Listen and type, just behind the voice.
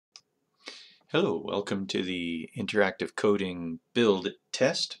Hello, welcome to the interactive coding build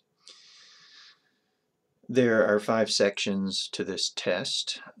test. There are 5 sections to this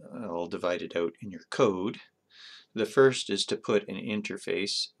test. I'll divide it out in your code. The first is to put an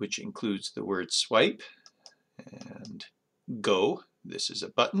interface which includes the word swipe and go. This is a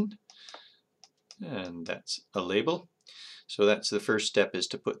button and that's a label. So that's the first step, is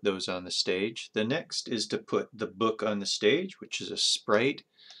to put those on the stage. The next is to put the book on the stage, which is a sprite.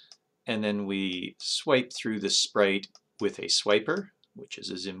 And then we swipe through the sprite with a swiper, which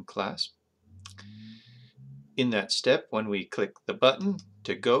is a ZIM class. In that step, when we click the button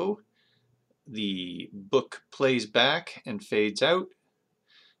to go, the book plays back and fades out,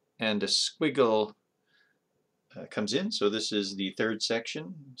 and a squiggle comes in. So this is the third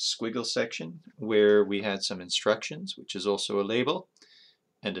section, squiggle section, where we had some instructions, which is also a label,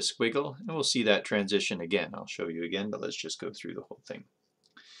 and a squiggle. And we'll see that transition again. I'll show you again, but let's just go through the whole thing.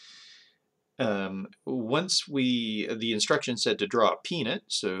 The instruction said to draw a peanut,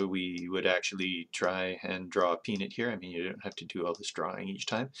 so we would actually try and draw a peanut here. I mean, you don't have to do all this drawing each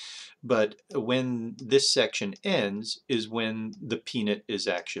time, but when this section ends is when the peanut is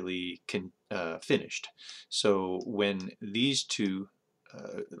actually finished. So when these two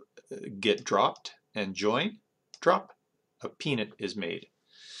get dropped and join, drop, a peanut is made.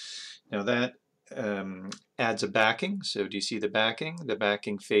 Now that adds a backing. So do you see the backing? The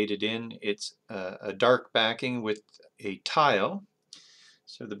backing faded in. It's a dark backing with a tile.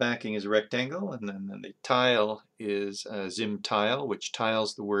 So the backing is a rectangle, and then the tile is a ZIM tile, which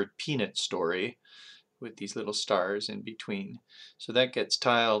tiles the word peanut story with these little stars in between. So that gets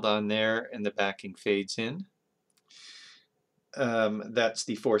tiled on there, and the backing fades in. That's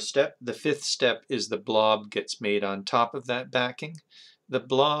the fourth step. The fifth step is the blob gets made on top of that backing. The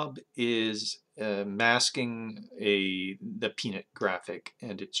blob is masking the peanut graphic,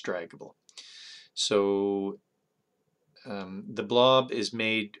 and it's draggable. So the blob is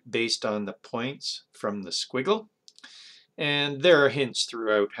made based on the points from the squiggle, and there are hints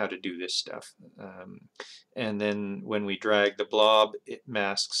throughout how to do this stuff. And then when we drag the blob, it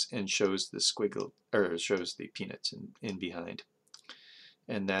masks and shows the squiggle, or shows the peanuts in behind.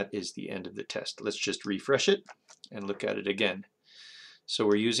 And that is the end of the test. Let's just refresh it and look at it again. So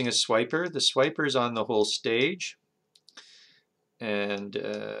we're using a swiper. The swiper is on the whole stage, and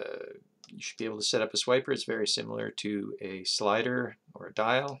you should be able to set up a swiper. It's very similar to a slider or a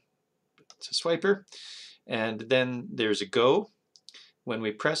dial. It's a swiper. And then there's a go. When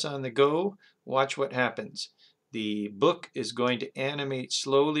we press on the go, watch what happens. The book is going to animate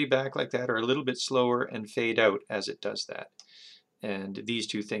slowly back like that, or a little bit slower, and fade out as it does that. And these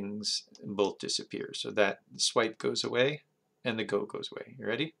two things both disappear. So that swipe goes away and the go goes away. You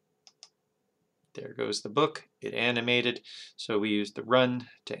ready? There goes the book. It animated. So we use the run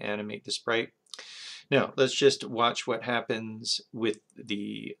to animate the sprite. Now let's just watch what happens with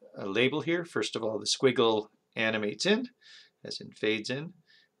the label here. First of all, the squiggle animates in, as in fades in.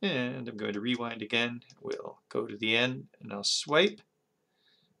 And I'm going to rewind again. We'll go to the end and I'll swipe.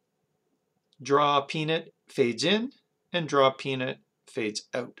 Draw a peanut, fades in, and draw a peanut, fades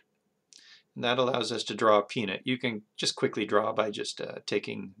out. And that allows us to draw a peanut. You can just quickly draw by just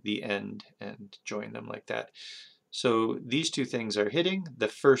taking the end and join them like that. So these two things are hitting the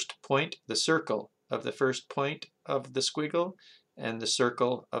first point, the circle of the first point of the squiggle, and the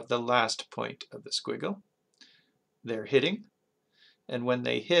circle of the last point of the squiggle. They're hitting. And when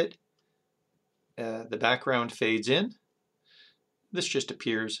they hit, the background fades in. This just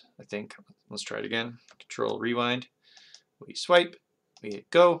appears, I think. Let's try it again. Control rewind. We swipe, we hit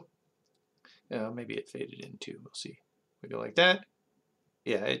go. Maybe it faded in too, we'll see. We go like that.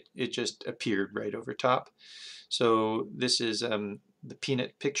 Yeah, it just appeared right over top. So this is the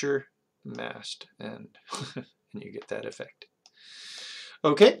peanut picture masked, and, and you get that effect.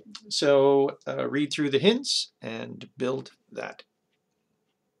 Okay, so read through the hints and build that.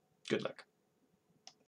 Good luck.